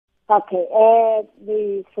Okay,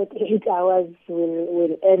 the 48 hours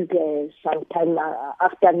will end sometime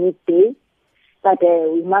after midday, but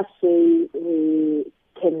we must say we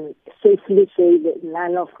can safely say that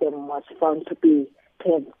none of them was found to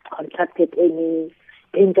have contracted any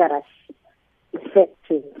dangerous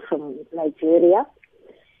infection from Nigeria.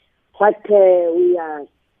 What we are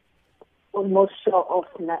almost sure of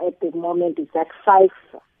now at the moment is that 5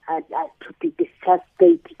 are to be discharged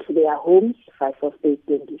straight to their homes, 5 of the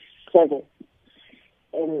 27.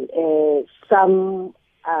 And some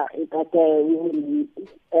that we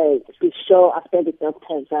will be sure after the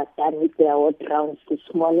doctors are done with their ward rounds this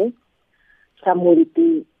morning. Some will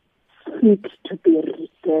be fit to be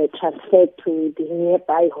transferred to the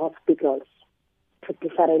nearby hospitals to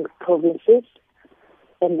different provinces.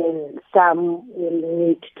 And then some will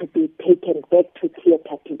need to be taken back to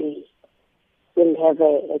theatre today. We'll have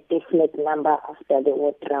a definite number after the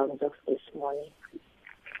ward rounds of this morning.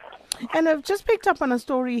 And I've just picked up on a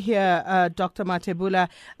story here, Dr. Matebula,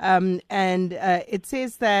 and it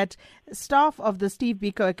says that staff of the Steve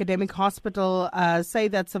Biko Academic Hospital say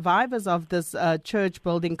that survivors of this church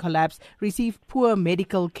building collapse received poor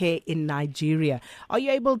medical care in Nigeria. Are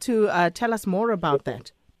you able to tell us more about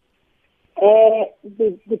that?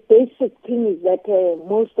 The basic thing is that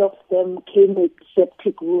most of them came with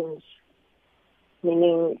septic wounds,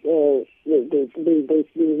 meaning the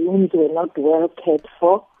wounds were not well cared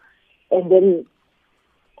for. And then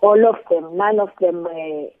none of them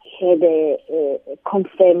had a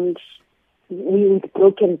confirmed with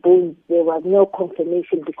broken bones. There was no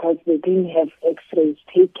confirmation because they didn't have x-rays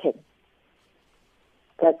taken.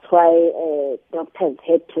 That's why doctors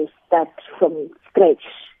had to start from scratch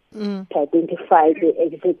to identify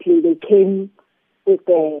exactly. They came with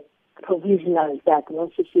a provisional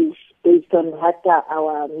diagnosis based on what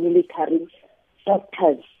our military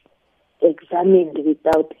doctors examined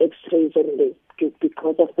without x-rays, and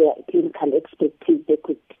because of their clinical expertise, they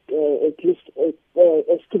could at least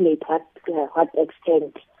estimate what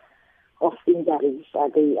extent of injuries are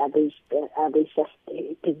they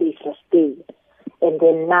sustained. And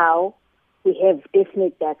then now we have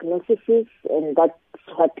definite diagnoses, and that's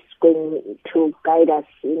what's going to guide us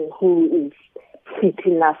in who is fit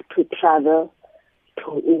enough to travel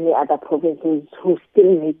to any other provinces who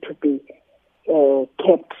still need to be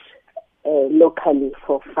kept locally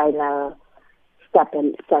for final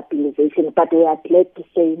stabilization. But we are glad to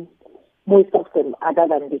say most of them, other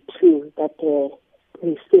than the two that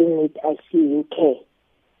we still need ICU care,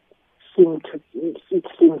 it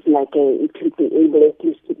seems like it will be able, at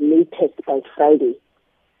least latest by Friday,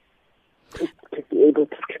 to be able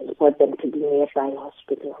to transport them to the nearby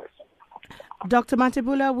hospitals. Dr.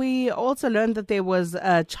 Matebula, we also learned that there was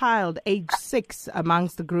a child aged 6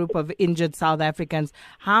 amongst the group of injured South Africans.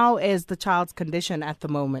 How is the child's condition at the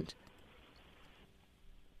moment?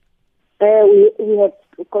 We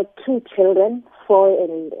have got 2 children,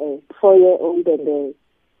 4-year-old and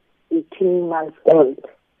 18-month-old.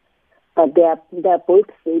 But they are both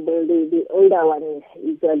stable. The older one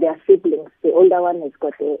is their siblings. The older one has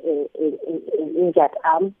got an injured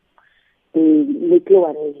arm. The little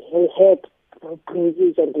one had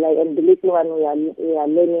bruises, and the little one we are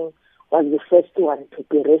learning was the first one to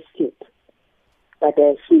be rescued. But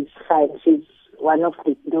she's fine. She's one of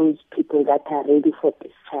those people that are ready for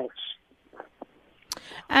discharge.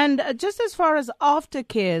 And just as far as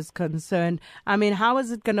aftercare is concerned, I mean, how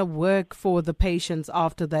is it going to work for the patients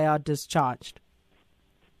after they are discharged?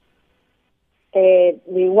 The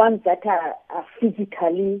ones that are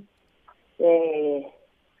physically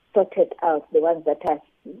sorted out, the ones that are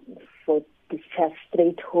for discharge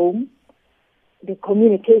straight home, the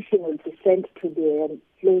communication will be sent to the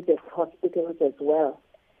closest hospitals as well,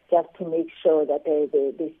 just to make sure that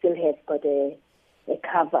they still have got a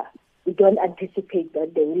cover. We don't anticipate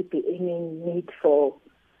that there will be any need for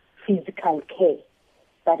physical care.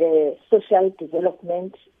 But social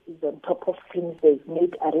development is on top of things. They've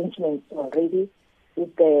made arrangements already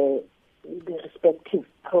with the respective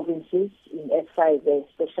provinces in as far as the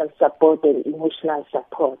social support and emotional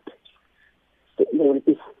support. They will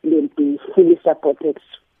be fully supported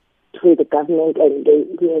through the government, and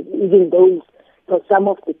even those, for some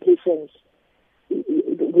of the patients,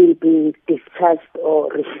 will be discharged or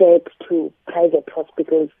referred to private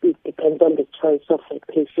hospitals. It depends on the choice of a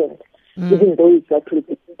patient. Even those that will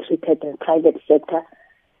be treated in private sector,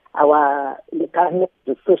 the government,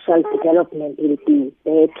 the social development will be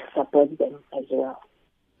there to support them as well.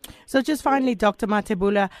 So just finally, Dr.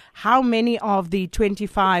 Matebula, how many of the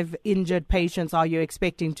 25 injured patients are you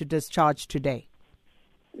expecting to discharge today?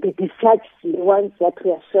 The ones that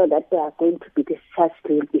we are sure that they are going to be discharged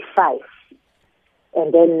will be 5.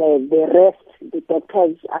 And then the rest, the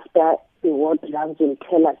doctors after the ward rounds will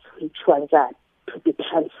tell us which ones are to be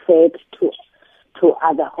transferred to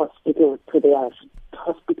other hospitals, to their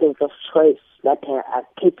hospitals of choice that are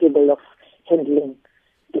capable of handling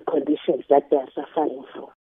the conditions that they are suffering from.